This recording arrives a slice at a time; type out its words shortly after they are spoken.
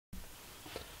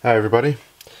Hi everybody.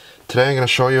 Today I'm going to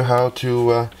show you how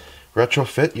to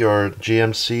retrofit your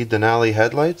GMC Denali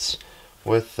headlights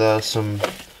with some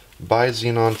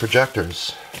Bi-xenon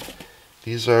projectors.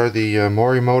 These are the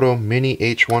Morimoto Mini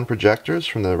H1 projectors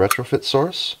from the Retrofit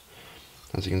source.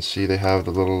 As you can see, they have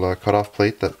the little cutoff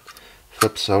plate that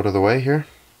flips out of the way here.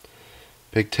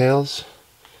 Pigtails.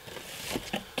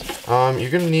 You're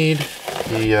going to need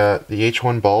the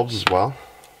H1 bulbs as well.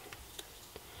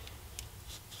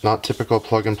 Not typical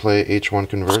plug-and-play H1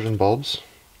 conversion bulbs.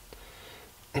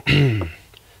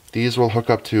 These will hook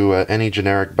up to any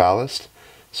generic ballast.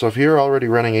 So if you're already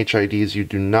running HIDs, you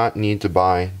do not need to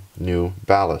buy new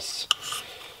ballasts.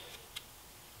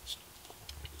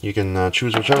 You can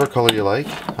choose whichever color you like.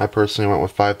 I personally went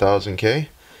with 5000K.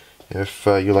 If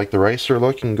you like the Ricer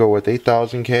look, you can go with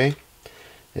 8000K.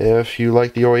 If you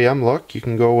like the OEM look, you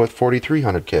can go with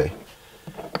 4300K.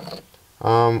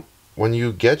 When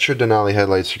you get your Denali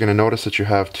headlights, you're going to notice that you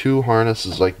have two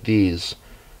harnesses like these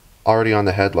already on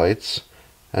the headlights,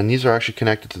 and these are actually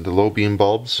connected to the low beam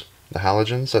bulbs, the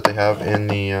halogens that they have in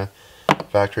the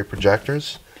factory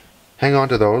projectors. Hang on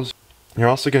to those. You're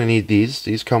also going to need these.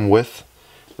 These come with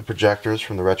the projectors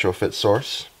from the Retrofit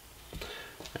source,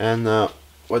 and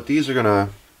what these are going to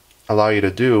allow you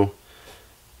to do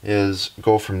is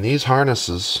go from these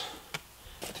harnesses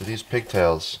to these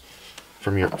pigtails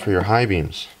for your high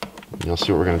beams. You'll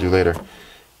see what we're going to do later.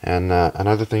 And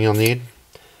another thing you'll need,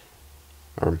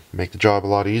 or make the job a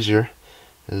lot easier,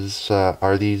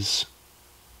 are these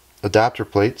adapter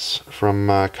plates from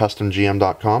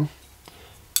CustomGM.com.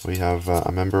 We have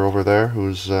a member over there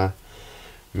who's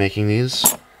making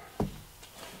these.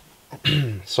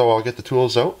 So I'll get the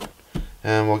tools out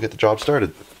and we'll get the job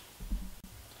started.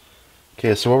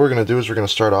 Okay, so what we're going to do is we're going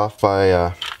to start off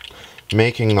by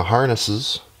making the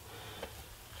harnesses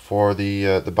for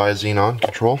the Bi-xenon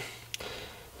control.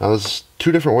 Now there's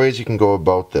two different ways you can go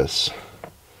about this.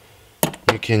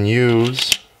 You can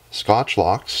use Scotch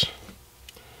locks,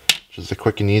 which is the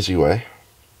quick and easy way,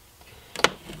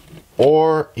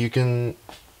 or you can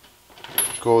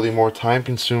go the more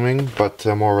time-consuming but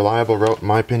more reliable route, in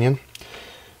my opinion,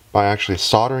 by actually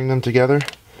soldering them together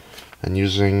and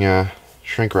using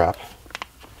shrink wrap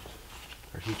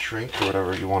or heat shrink or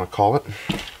whatever you want to call it.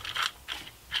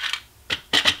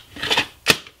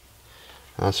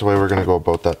 That's the way we're going to go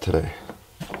about that today.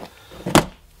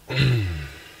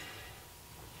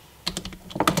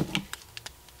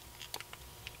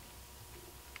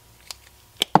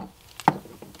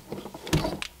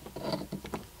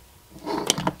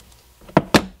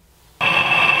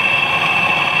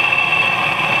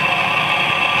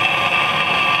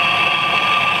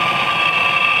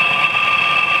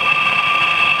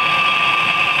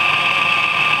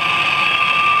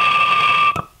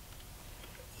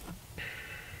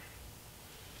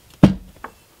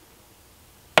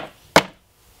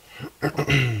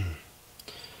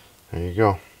 There you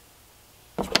go.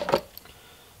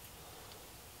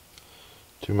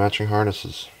 Two matching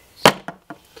harnesses.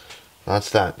 That's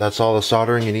that. That's all the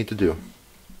soldering you need to do.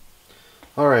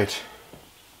 Alright.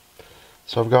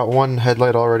 So I've got one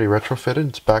headlight already retrofitted.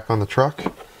 It's back on the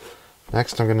truck.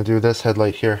 Next I'm going to do this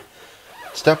headlight here.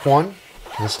 Step one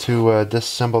is to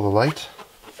disassemble the light.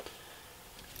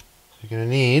 You're going to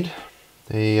need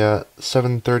a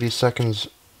 7/32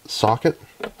 socket.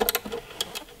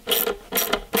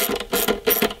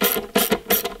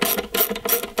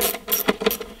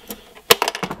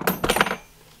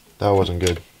 That wasn't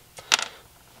good.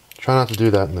 Try not to do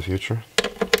that in the future.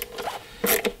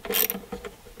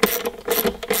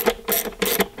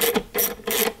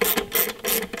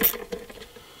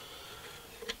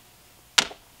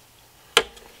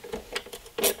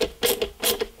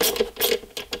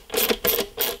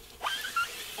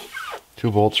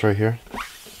 Two bolts right here.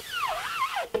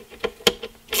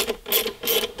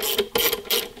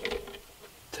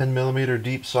 $10mm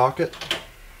deep socket.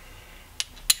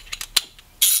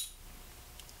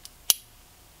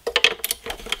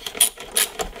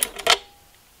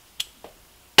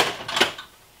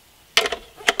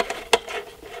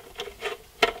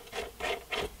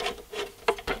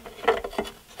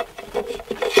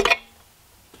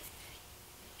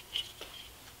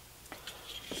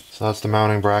 So that's the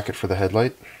mounting bracket for the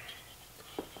headlight.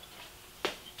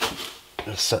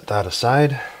 Just set that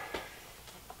aside.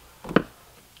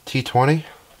 T20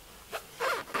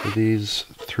 for these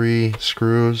three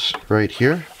screws right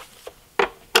here.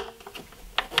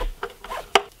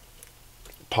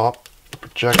 Pop the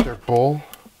projector bowl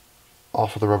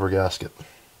off of the rubber gasket.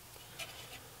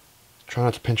 Try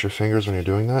not to pinch your fingers when you're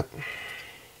doing that.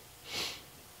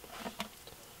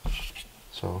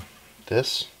 So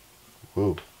this,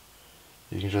 woo,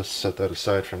 You can just set that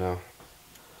aside for now.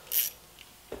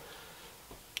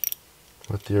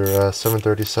 With your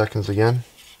 7/32 again,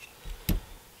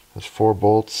 there's 4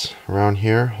 bolts around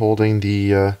here holding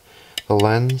the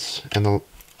lens and the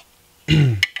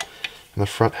and the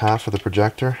front half of the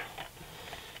projector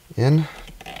in.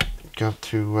 Got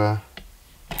to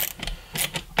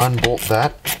unbolt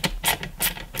that.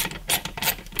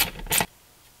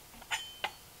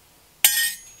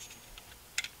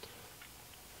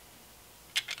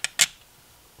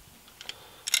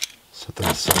 Set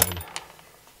that aside.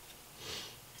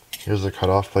 Here's the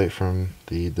cutoff plate from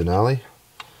the Denali.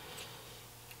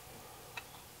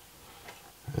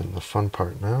 And the fun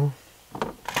part now.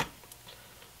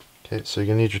 Okay, so you're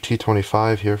going to need your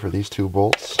T25 here for these 2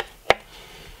 bolts.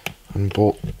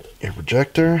 Unbolt your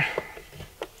projector.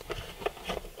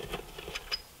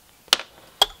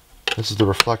 This is the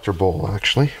reflector bowl,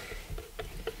 actually.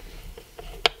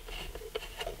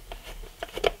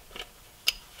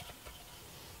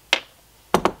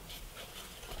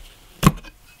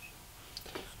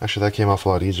 Actually, that came off a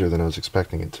lot easier than I was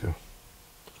expecting it to.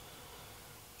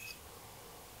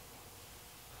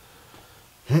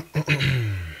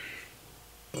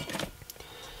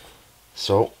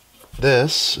 So,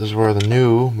 this is where the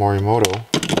new Morimoto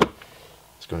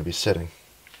is going to be sitting.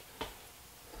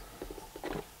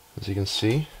 As you can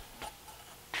see,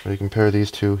 you compare these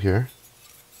two here.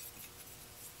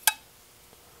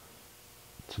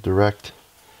 It's a direct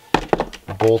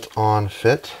bolt-on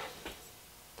fit.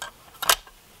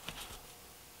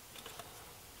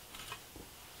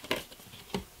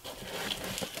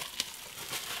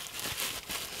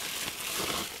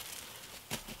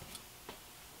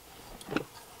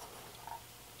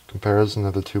 Comparison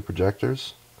of the 2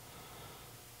 projectors.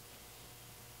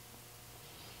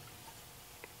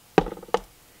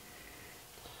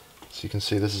 So you can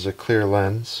see this is a clear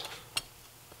lens.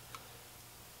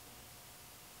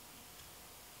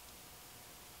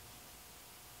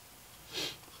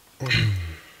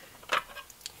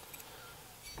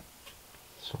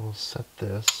 So we'll set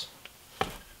this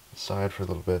aside for a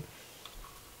little bit.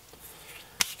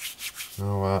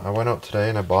 Now I went out today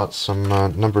and I bought some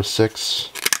number 6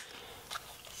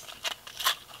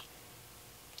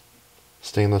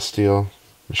 stainless steel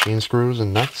machine screws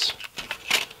and nuts.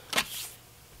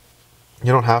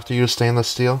 You don't have to use stainless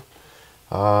steel.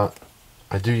 I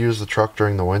do use the truck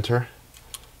during the winter,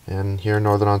 and here in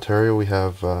Northern Ontario we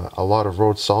have a lot of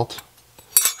road salt,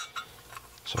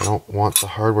 so I don't want the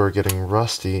hardware getting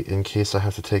rusty in case I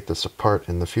have to take this apart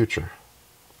in the future.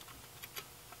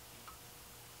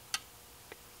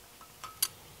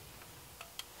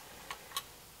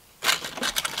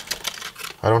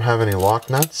 I don't have any lock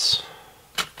nuts,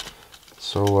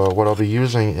 so what I'll be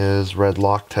using is red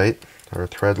Loctite, or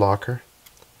thread locker.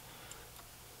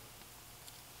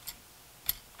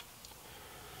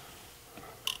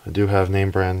 I do have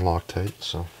name brand Loctite,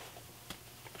 so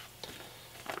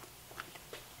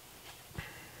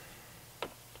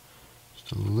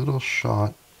just a little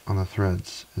shot on the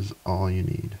threads is all you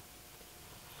need.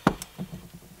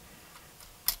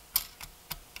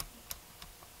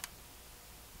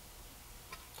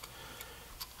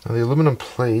 Now the aluminum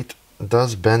plate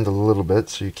does bend a little bit,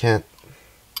 so you can't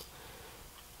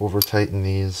over tighten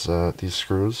these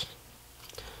screws,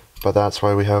 but that's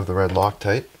why we have the red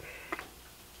Loctite.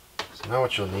 So now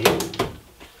what you'll need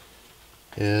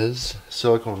is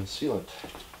silicone sealant.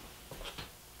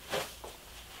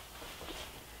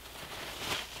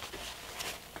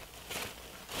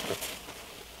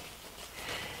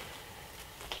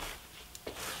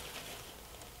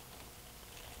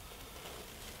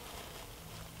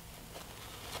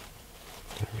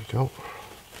 There we go.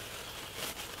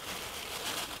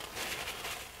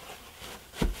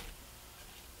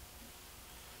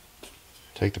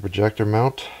 Take the projector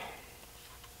mount.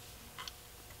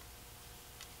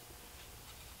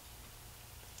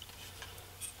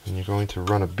 And you're going to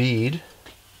run a bead.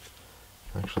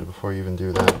 Actually, before you even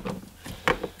do that,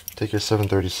 take your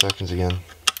 7/32 again.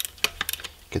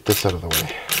 Get this out of the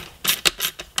way.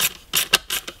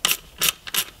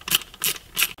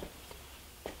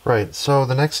 Right, so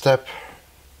the next step,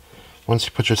 once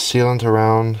you put your sealant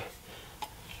around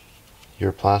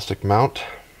your plastic mount,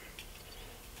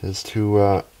 is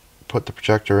to put the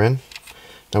projector in.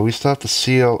 Now we still have to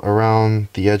seal around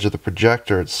the edge of the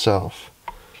projector itself.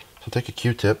 So take a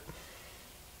Q-tip,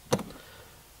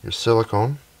 your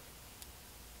silicone,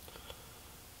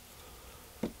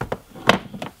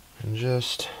 and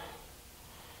just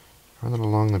run it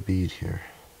along the bead here.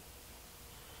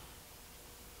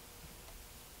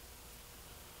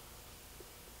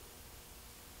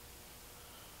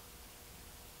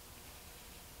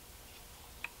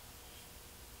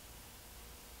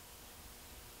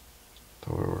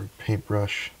 or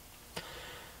paintbrush.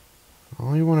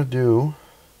 All you want to do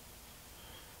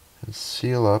is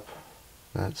seal up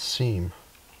that seam.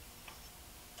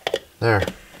 There.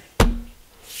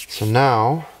 So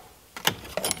now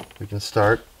we can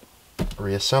start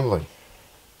reassembling.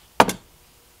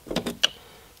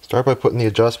 Start by putting the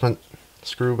adjustment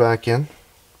screw back in.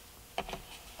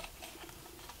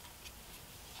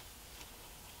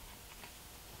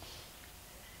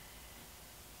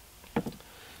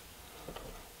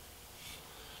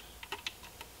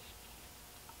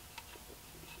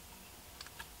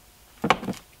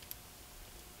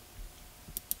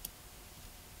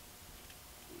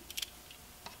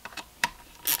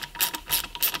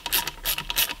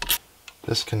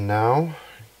 This can now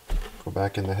go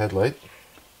back in the headlight.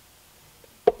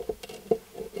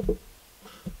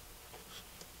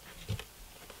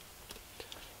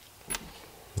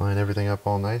 Line everything up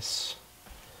all nice.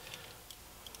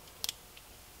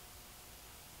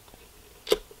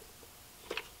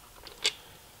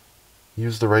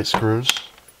 Use the right screws.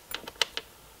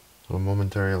 A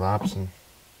momentary lapse and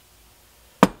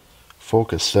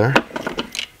focus there.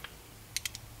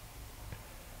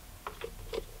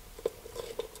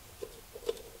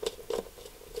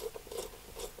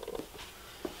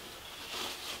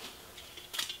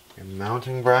 Your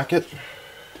mounting bracket.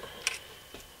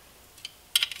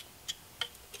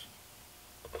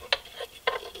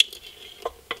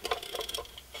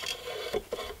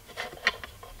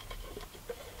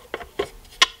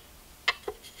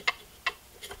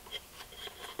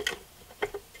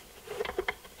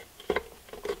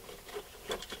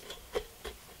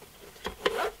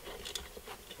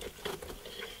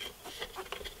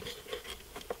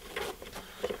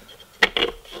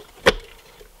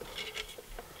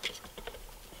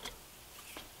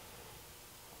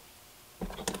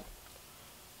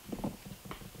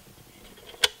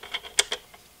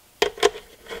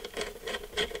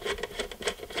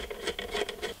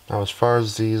 Now as far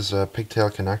as these pigtail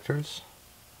connectors,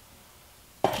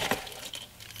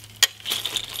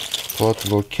 pull out the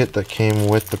little kit that came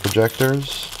with the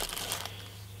projectors.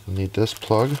 You'll need this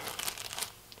plug.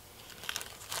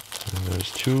 And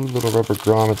there's two little rubber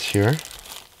grommets here.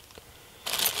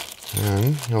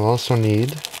 And you'll also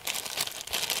need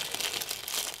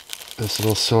this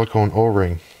little silicone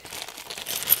O-ring.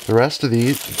 The rest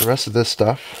of this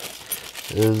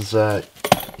stuff is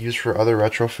used for other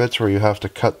retrofits where you have to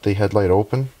cut the headlight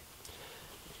open,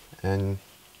 and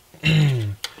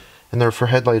and they're for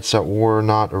headlights that were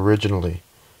not originally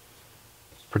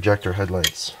projector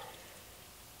headlights.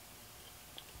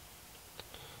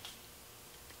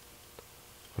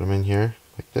 Put them in here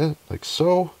like this, like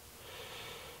so.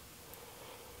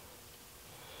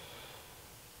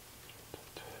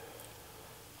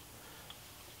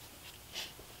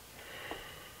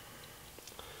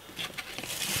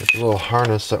 There's a little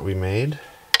harness that we made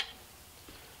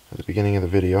at the beginning of the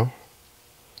video.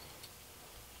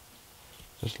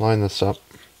 Just line this up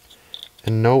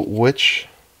and note which,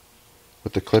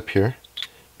 with the clip here,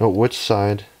 note which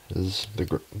side is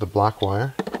the black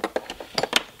wire.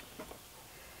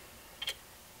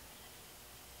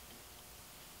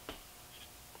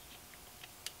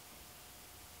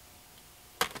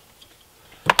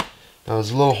 Now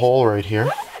there's a little hole right here.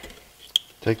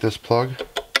 Take this plug,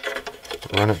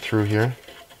 run it through here.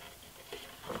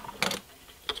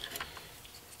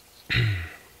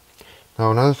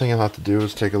 Now another thing you'll have to do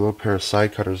is take a little pair of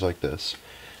side cutters like this.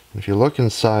 And if you look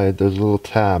inside, there's a little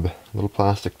tab, a little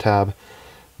plastic tab.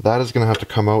 That is going to have to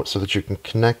come out so that you can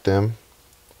connect them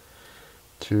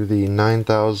to the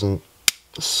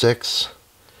 9006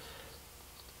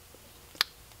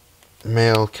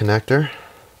 male connector.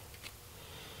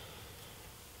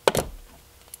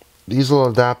 These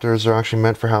little adapters are actually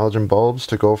meant for halogen bulbs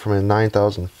to go from a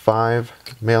 9005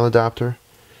 male adapter,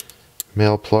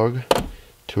 male plug,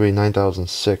 to a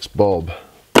 9006 bulb.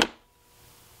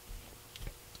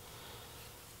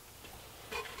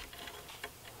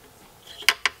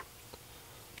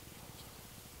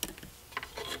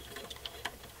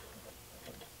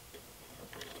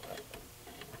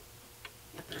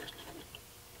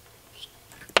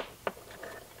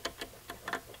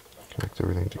 Connect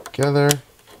everything together.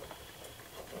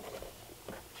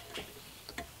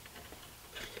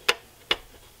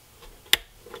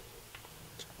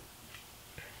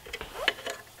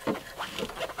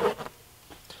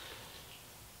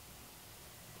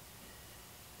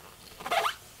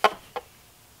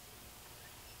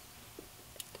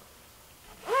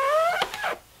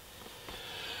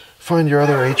 Find your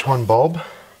other H1 bulb,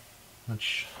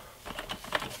 which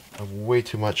I have way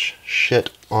too much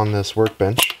shit on this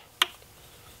workbench.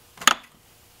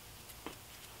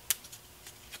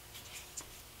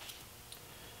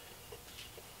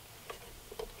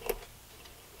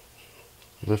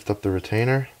 lift up the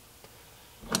retainer.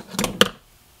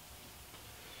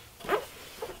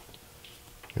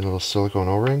 Your little silicone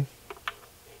O-ring.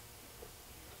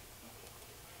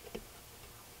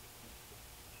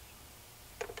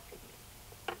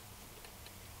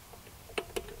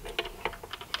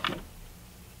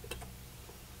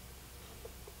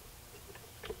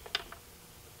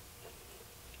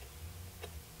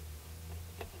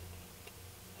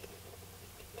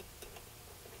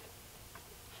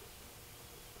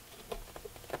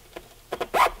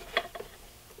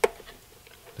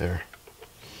 There.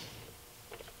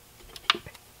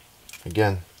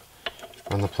 Again,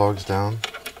 run the plugs down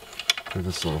through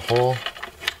this little hole.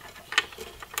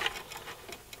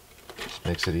 Just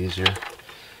makes it easier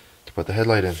to put the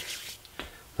headlight in.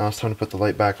 Now it's time to put the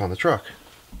light back on the truck.